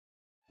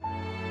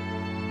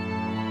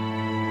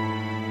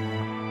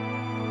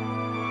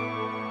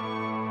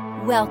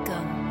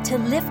Welcome to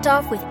Lift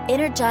Off with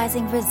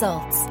Energizing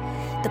Results,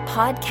 the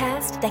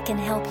podcast that can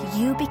help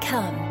you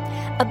become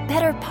a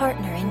better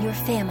partner in your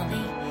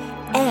family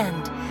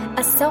and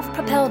a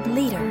self-propelled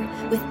leader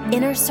with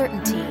inner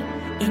certainty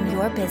in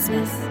your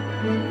business.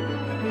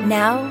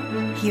 Now,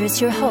 here's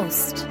your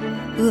host,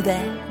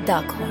 Uwe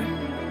Daghorn.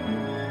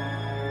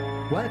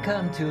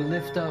 Welcome to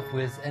Lift Off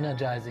with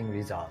Energizing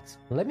Results.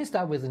 Let me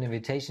start with an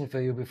invitation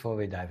for you before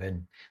we dive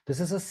in.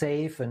 This is a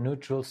safe and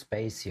neutral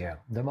space here.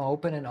 The more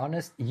open and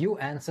honest you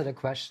answer the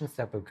questions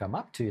that will come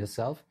up to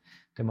yourself,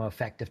 the more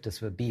effective this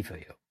will be for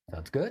you.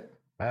 Sounds good?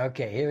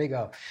 Okay, here we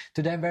go.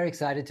 Today I'm very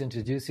excited to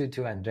introduce you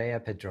to Andrea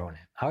Pedrone.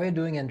 How are you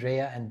doing,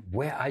 Andrea, and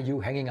where are you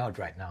hanging out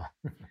right now?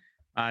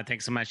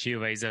 Thanks so much,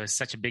 Uwe. It's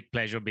such a big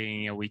pleasure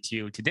being here with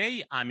you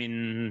today. I'm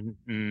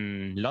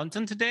in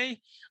London today,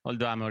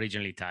 although I'm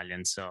originally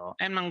Italian.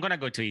 And I'm going to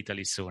go to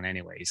Italy soon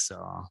anyway.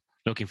 So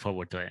looking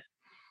forward to it.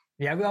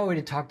 Yeah, we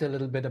already talked a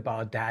little bit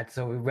about that.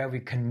 So where we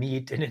can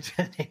meet in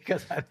Italy,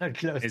 because I'm not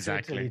close to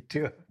Italy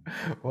too.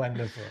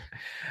 Wonderful.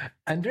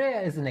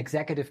 Andrea is an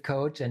executive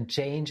coach and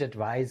change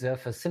advisor,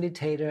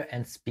 facilitator,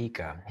 and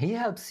speaker. He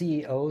helps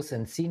CEOs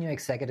and senior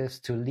executives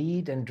to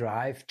lead and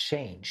drive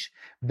change,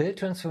 build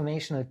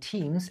transformational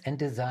teams, and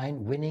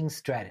design winning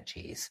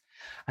strategies.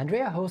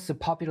 Andrea hosts a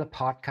popular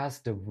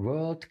podcast, The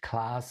World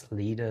Class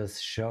Leaders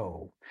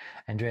Show.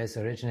 Andrea is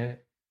originally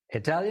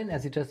Italian,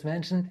 as you just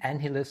mentioned,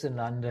 and he lives in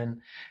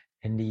London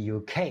in the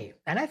UK.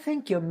 And I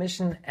think your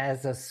mission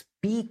as a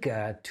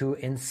speaker to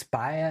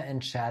inspire and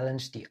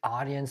challenge the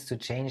audience to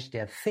change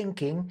their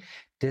thinking,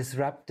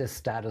 disrupt the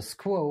status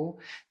quo,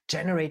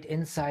 generate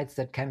insights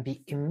that can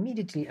be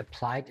immediately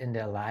applied in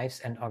their lives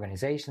and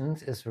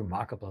organizations is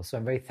remarkable. So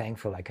I'm very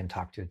thankful I can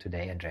talk to you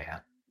today,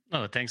 Andrea.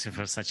 Oh, thanks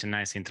for such a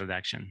nice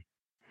introduction.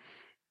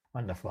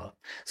 Wonderful.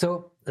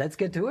 So let's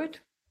get to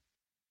it.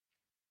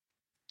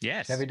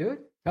 Yes. Shall we do it?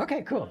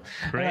 Okay, cool.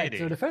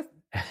 Ready. All right, so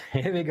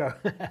here we go.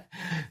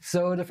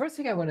 So the first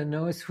thing I want to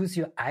know is who's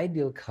your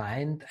ideal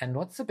client and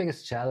what's the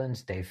biggest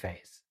challenge they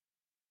face?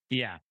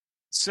 Yeah.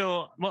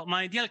 So,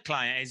 my ideal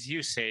client, as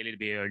you say a little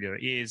bit earlier,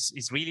 is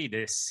really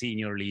the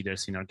senior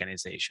leaders in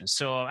organizations.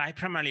 So I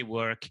primarily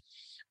work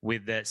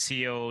with the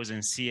CEOs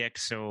and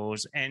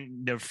CXOs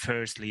and their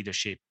first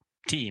leadership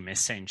team,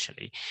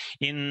 essentially,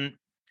 in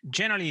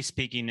generally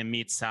speaking, a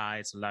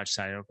mid-sized,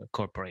 large-sized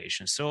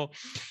corporation. So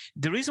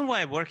the reason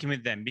why I'm working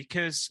with them,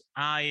 because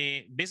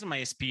based on my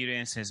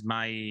experiences,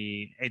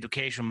 my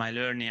education, my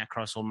learning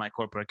across all my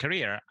corporate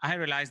career, I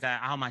realized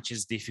that how much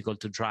it's difficult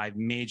to drive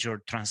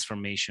major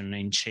transformation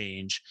and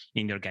change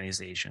in the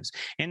organizations.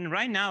 And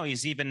right now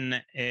is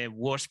even a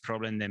worse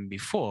problem than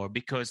before,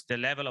 because the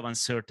level of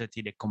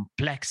uncertainty, the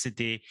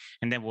complexity,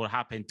 and then what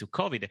happened to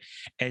COVID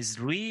has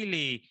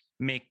really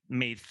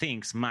made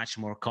things much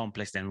more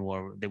complex than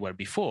they were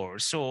before.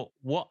 So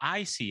what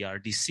I see are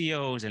the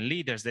CEOs and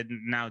leaders that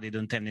now they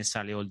don't have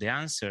necessarily all the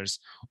answers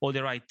or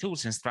the right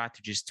tools and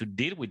strategies to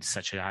deal with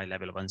such a high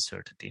level of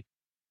uncertainty.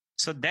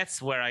 So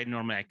that's where I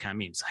normally come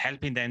in, so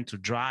helping them to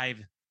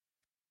drive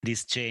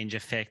this change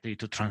effectively,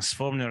 to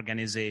transform the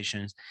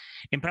organizations,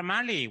 and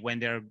primarily when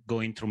they're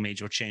going through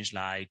major change,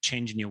 like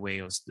changing new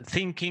ways of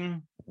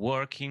thinking,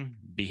 working,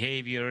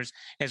 behaviors,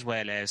 as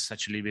well as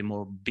such a little bit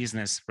more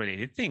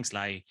business-related things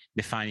like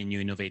defining new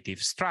innovative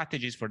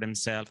strategies for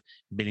themselves,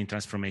 building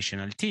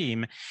transformational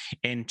team,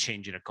 and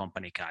changing their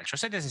company culture.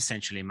 So that's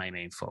essentially my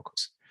main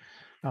focus.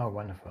 Oh,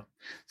 wonderful.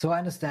 So I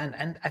understand.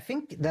 And I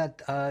think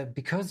that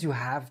because you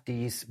have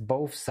these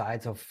both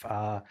sides of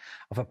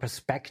a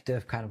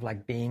perspective, kind of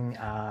like being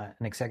an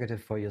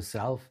executive for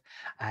yourself,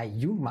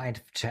 you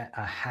might have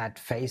had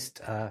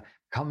faced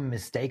common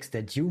mistakes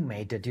that you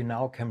made that you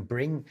now can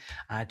bring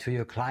to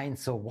your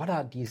clients. So what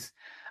are these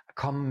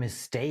common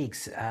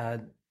mistakes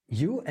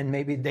you and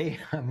maybe they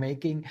are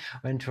making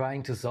when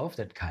trying to solve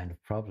that kind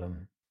of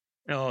problem?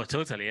 Oh,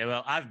 totally.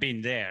 Well, I've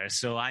been there.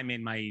 So I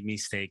made my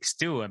mistakes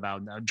too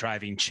about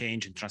driving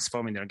change and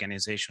transforming the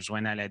organizations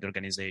when I led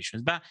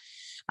organizations. But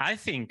I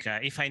think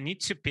if I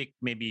need to pick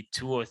maybe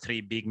 2 or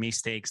 3 big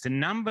mistakes, the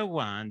number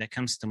one that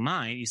comes to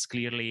mind is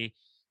clearly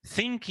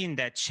thinking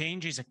that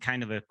change is a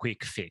kind of a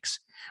quick fix.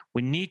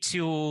 We need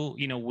to,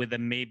 with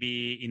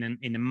maybe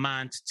in a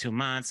month, 2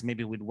 months,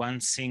 maybe with one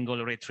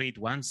single retreat,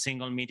 one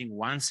single meeting,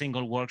 one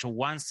single workshop,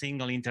 one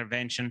single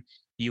intervention,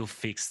 you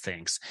fix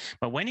things.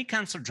 But when it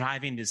comes to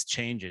driving these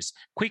changes,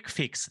 quick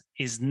fix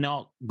is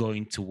not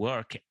going to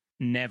work.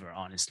 Never,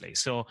 honestly.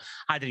 So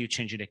either you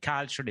change the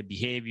culture, the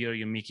behavior,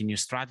 you make a new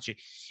strategy.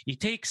 It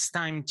takes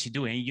time to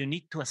do, and you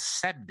need to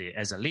accept it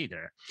as a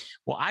leader.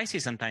 Well, I see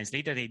sometimes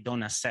leaders, they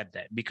don't accept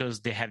that because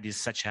they have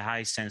such a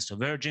high sense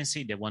of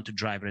urgency. They want to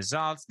drive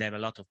results. They have a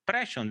lot of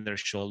pressure on their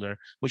shoulder,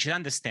 which is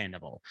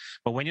understandable.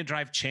 But when you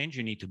drive change,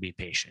 you need to be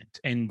patient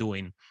and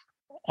doing,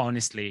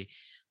 honestly,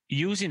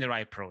 using the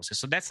right process.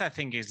 So that's, I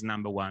think, is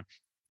number one.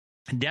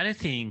 The other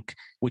thing,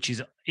 which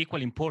is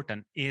equally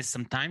important, is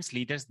sometimes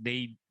leaders,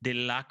 the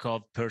lack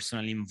of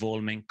personal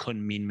involvement,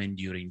 commitment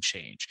during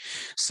change.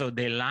 So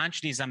they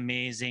launch these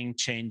amazing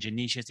change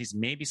initiatives,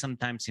 maybe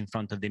sometimes in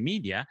front of the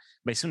media,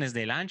 but as soon as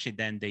they launch it,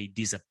 then they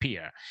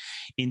disappear.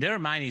 In their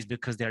mind, it's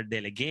because they're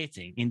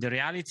delegating. In the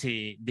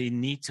reality, they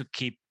need to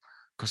keep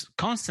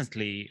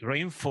constantly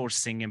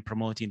reinforcing and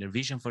promoting the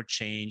vision for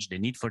change, the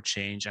need for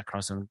change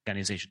across an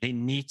organization. They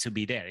need to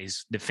be there.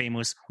 It's the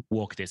famous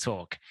walk the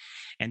talk.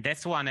 And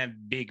that's one of the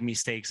big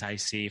mistakes I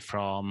see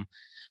from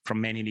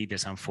many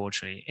leaders,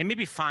 unfortunately. And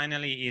maybe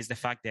finally is the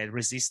fact that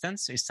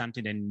resistance is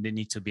something that they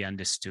need to be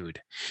understood.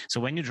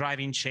 So when you're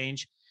driving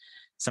change,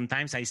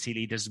 sometimes I see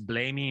leaders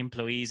blaming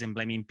employees and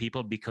blaming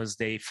people because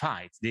they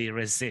fight, they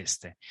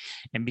resist.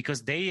 And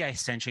because they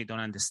essentially don't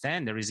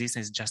understand the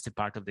resistance is just a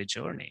part of the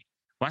journey.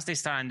 Once they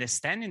start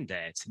understanding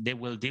that, they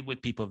will deal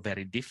with people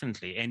very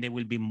differently, and they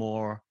will be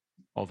more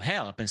of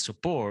help and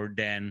support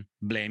than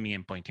blaming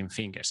and pointing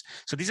fingers.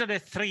 So these are the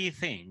three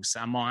things,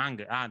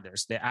 among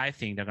others, that I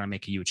think are going to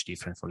make a huge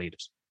difference for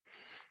leaders.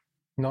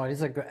 No, it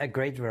is a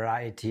great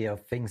variety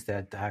of things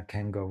that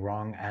can go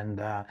wrong. And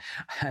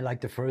I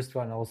like the first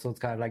one also. It's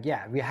kind of like,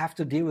 yeah, we have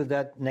to deal with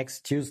that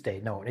next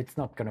Tuesday. No, it's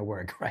not going to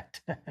work, right?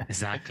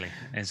 Exactly.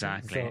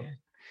 So,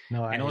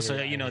 no, and also,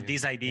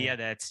 this idea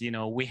that,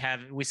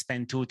 we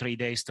spend 2-3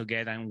 days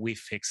together and we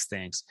fix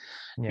things.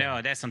 Yeah.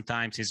 No, that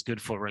sometimes is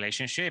good for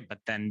relationship, but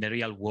then the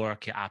real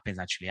work happens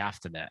actually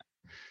after that.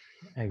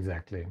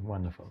 Exactly.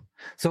 Wonderful.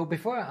 So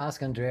before I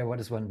ask Andrea, what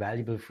is one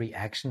valuable free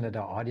action that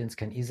our audience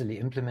can easily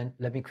implement?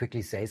 Let me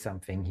quickly say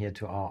something here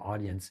to our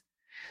audience.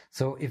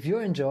 So if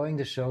you're enjoying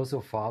the show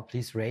so far,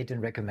 please rate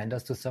and recommend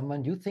us to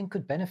someone you think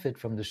could benefit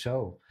from the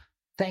show.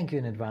 Thank you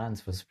in advance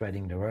for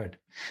spreading the word.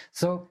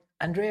 So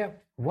Andrea,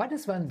 what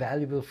is one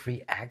valuable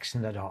free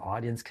action that our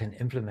audience can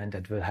implement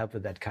that will help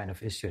with that kind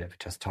of issue that we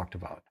just talked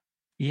about?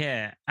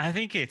 Yeah, I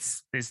think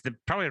it's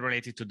probably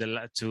related to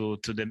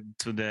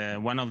the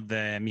one of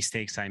the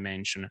mistakes I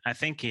mentioned. I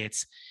think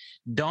it's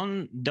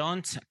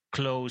don't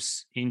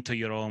close into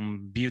your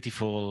own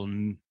beautiful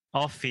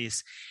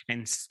office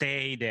and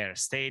stay there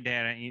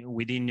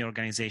within the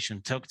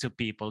organization, talk to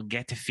people,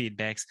 get the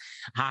feedbacks,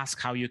 ask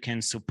how you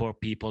can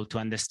support people to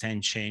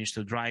understand change,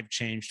 to drive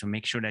change, to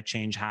make sure that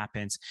change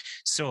happens.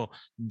 So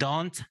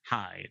don't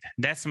hide.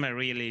 That's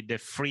really the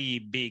free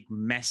big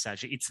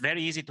message. It's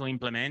very easy to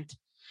implement,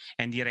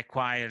 and it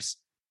requires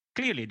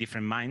clearly a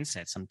different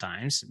mindset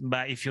sometimes.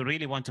 But if you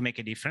really want to make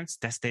a difference,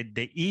 that's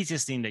the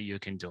easiest thing that you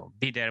can do.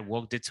 Be there,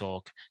 walk the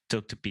talk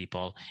to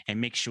people, and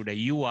make sure that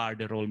you are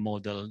the role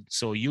model.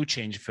 So you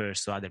change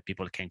first so other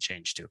people can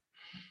change too.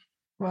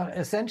 Well,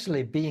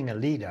 essentially being a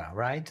leader,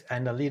 right?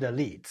 And a leader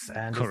leads.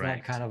 And Correct.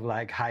 It's not kind of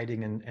like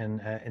hiding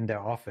in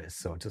their office,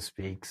 so to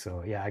speak.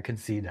 So yeah, I can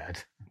see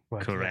that.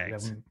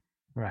 Correct.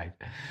 Right.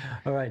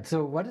 All right.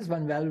 So what is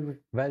one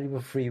valuable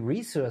free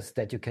resource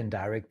that you can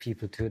direct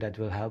people to that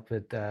will help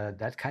with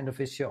that kind of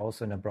issue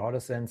also in a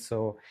broader sense?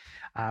 So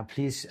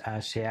please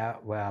share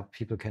where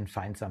people can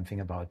find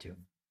something about you.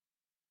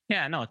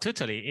 Yeah, no,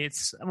 totally.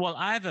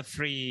 I have a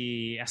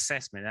free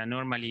assessment I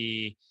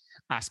normally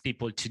ask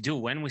people to do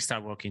when we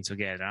start working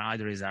together,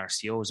 either as our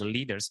CEOs or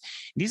leaders.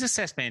 This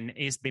assessment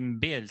is been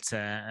built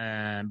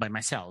by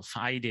myself.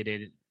 I did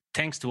it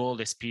thanks to all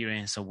the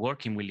experience of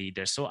working with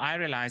leaders. So I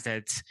realized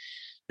that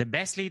the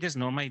best leaders,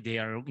 normally they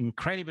are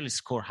incredibly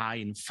score high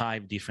in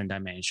 5 different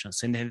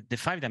dimensions. And the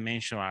 5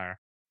 dimensions are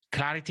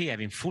clarity,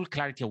 having full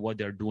clarity of what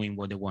they're doing,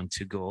 where they want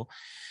to go.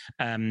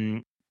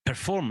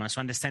 Performance,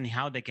 understanding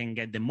how they can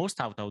get the most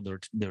out of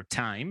their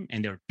time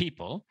and their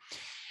people.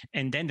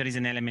 And then there is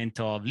an element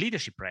of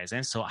leadership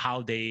presence. So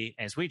how they,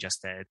 as we just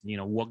said,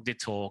 walk the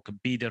talk,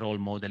 be the role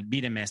model,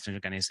 be the master in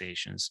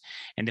organizations.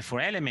 And the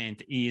 4th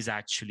element is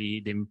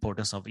actually the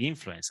importance of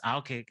influence.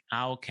 How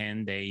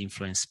can they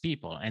influence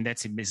people? And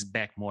that's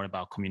back more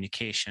about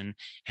communication,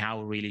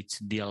 how really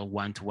to deal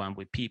one-to-one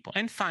with people.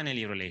 And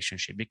finally,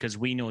 relationship, because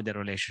we know that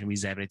relationship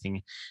is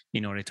everything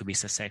in order to be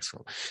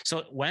successful.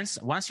 So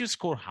once you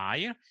score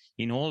higher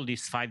in all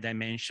these 5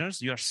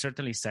 dimensions, you are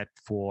certainly set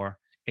for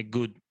a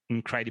good,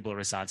 incredible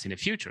results in the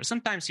future.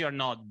 Sometimes you're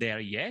not there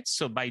yet.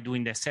 So by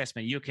doing the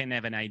assessment, you can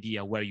have an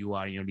idea where you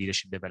are in your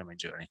leadership development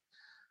journey.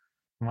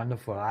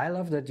 Wonderful. I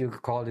love that you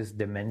call this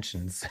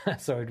dimensions.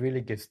 So it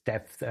really gives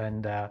depth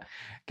and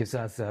gives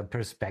us a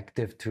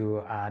perspective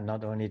to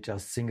not only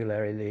just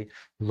singularly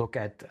look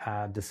at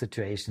the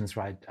situations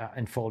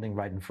unfolding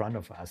right in front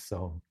of us.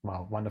 So,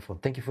 wow, wonderful.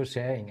 Thank you for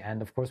sharing.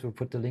 And of course, we'll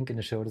put the link in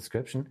the show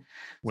description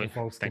so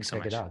folks can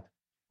check it out.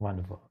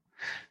 Wonderful.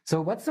 So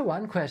what's the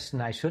one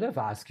question I should have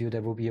asked you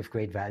that will be of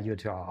great value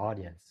to our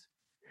audience?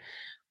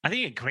 I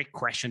think a great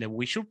question that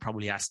we should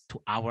probably ask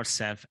to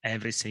ourselves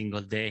every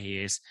single day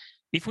is,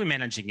 if we're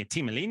managing a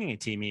team, leading a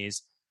team,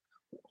 is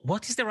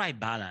what is the right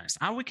balance?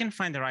 How we can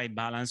find the right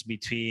balance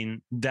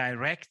between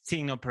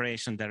directing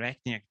operation,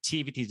 directing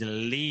activities,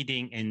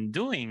 leading and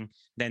doing,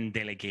 then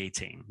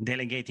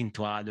delegating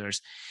to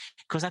others.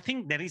 Because I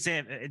think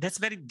that's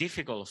very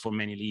difficult for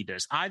many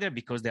leaders, either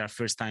because they are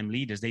first-time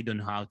leaders, they don't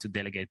know how to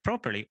delegate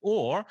properly,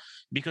 or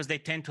because they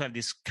tend to have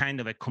this kind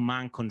of a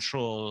command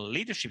control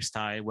leadership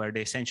style where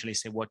they essentially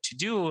say what to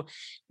do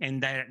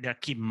and they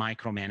keep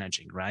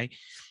micromanaging, right?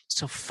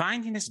 So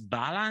finding this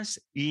balance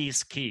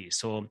is key.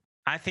 So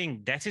I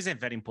think that is a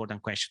very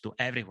important question to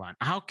everyone.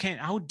 How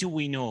do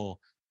we know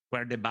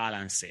where the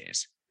balance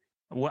is?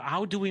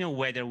 How do we know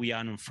whether we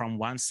are from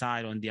one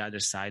side or on the other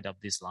side of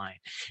this line?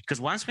 Because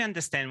once we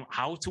understand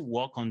how to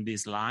walk on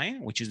this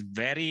line, which is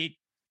very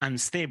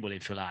unstable,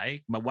 if you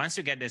like, but once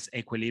you get this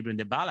equilibrium,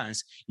 the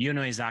balance, you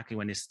know exactly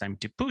when it's time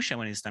to push and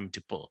when it's time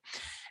to pull.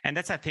 And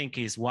that's, I think,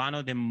 is one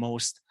of the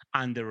most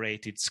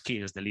underrated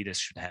skills the leaders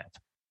should have.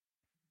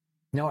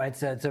 No,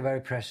 it's a very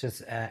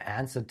precious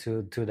answer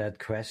to that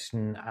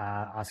question,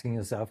 asking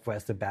yourself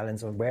where's the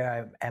balance or where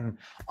I am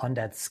on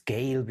that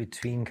scale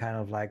between kind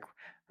of like,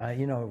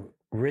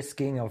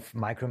 risking of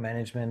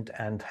micromanagement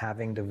and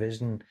having the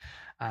vision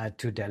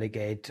to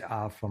delegate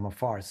from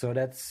afar. So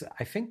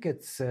I think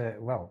it's,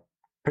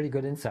 pretty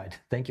good insight.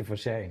 Thank you for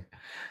sharing.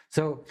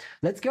 So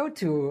let's go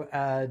to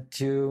a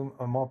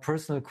more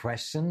personal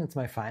question. It's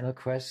my final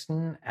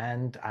question,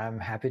 and I'm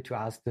happy to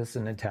ask this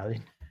in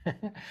Italian.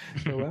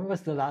 So when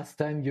was the last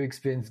time you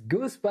experienced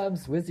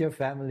goosebumps with your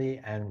family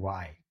and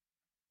why?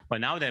 Well,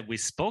 now that we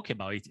spoke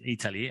about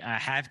Italy, I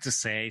have to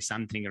say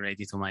something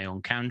related to my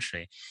own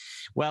country.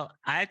 Well,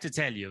 I have to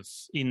tell you,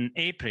 in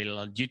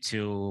April, due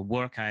to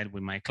work I had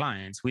with my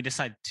clients, we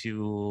decided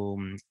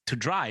to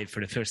drive for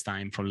the first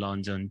time from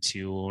London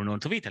to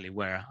north of Italy,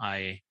 where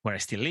I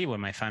still live, where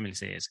my family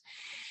is.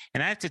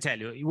 And I have to tell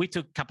you, we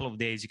took a couple of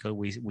days ago.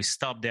 We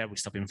stopped there. We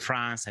stopped in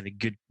France, have a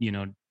good,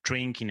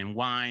 drinking and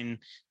wine,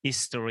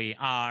 history,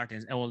 art,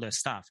 and all that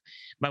stuff.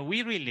 But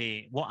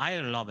what I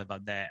love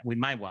about that, with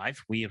my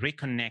wife, we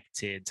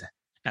reconnected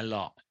a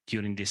lot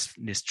during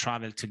this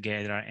travel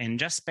together, and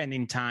just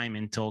spending time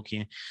and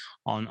talking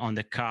on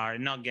the car,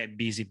 not get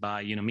busy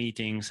by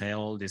meetings and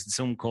all these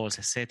Zoom calls,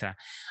 etc.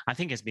 I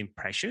think it's been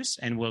precious,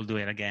 and we'll do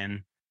it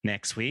again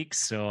next week.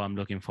 So I'm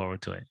looking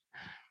forward to it.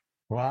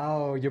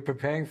 Wow, you're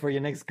preparing for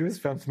your next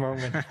Goosebumps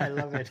moment. I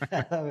love it.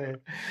 I love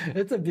it.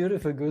 It's a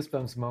beautiful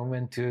Goosebumps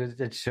moment too,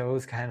 that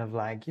shows kind of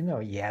like,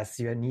 yes,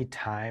 you need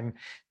time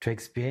to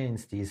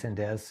experience these, and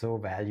they're so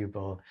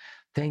valuable.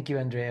 Thank you,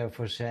 Andrea,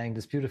 for sharing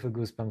this beautiful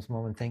Goosebumps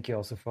moment. Thank you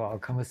also for our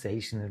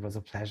conversation. It was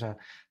a pleasure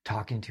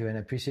talking to you, and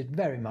I appreciate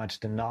very much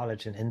the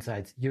knowledge and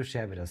insights you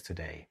shared with us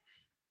today.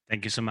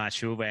 Thank you so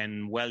much, Uwe,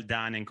 and well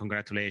done, and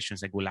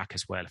congratulations and good luck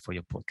as well for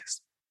your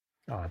podcast.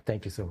 Oh,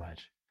 thank you so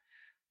much.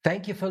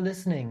 Thank you for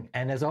listening.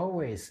 And as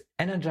always,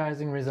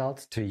 energizing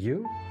results to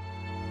you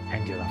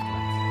and your loved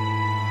ones.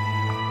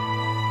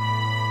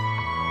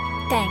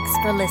 Thanks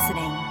for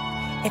listening.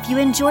 If you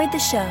enjoyed the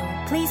show,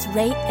 please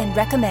rate and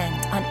recommend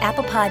on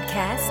Apple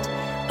Podcast,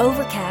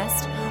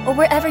 Overcast, or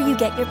wherever you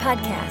get your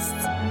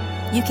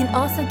podcasts. You can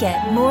also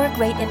get more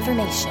great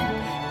information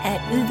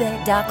at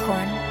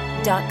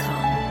uwedockhorn.com.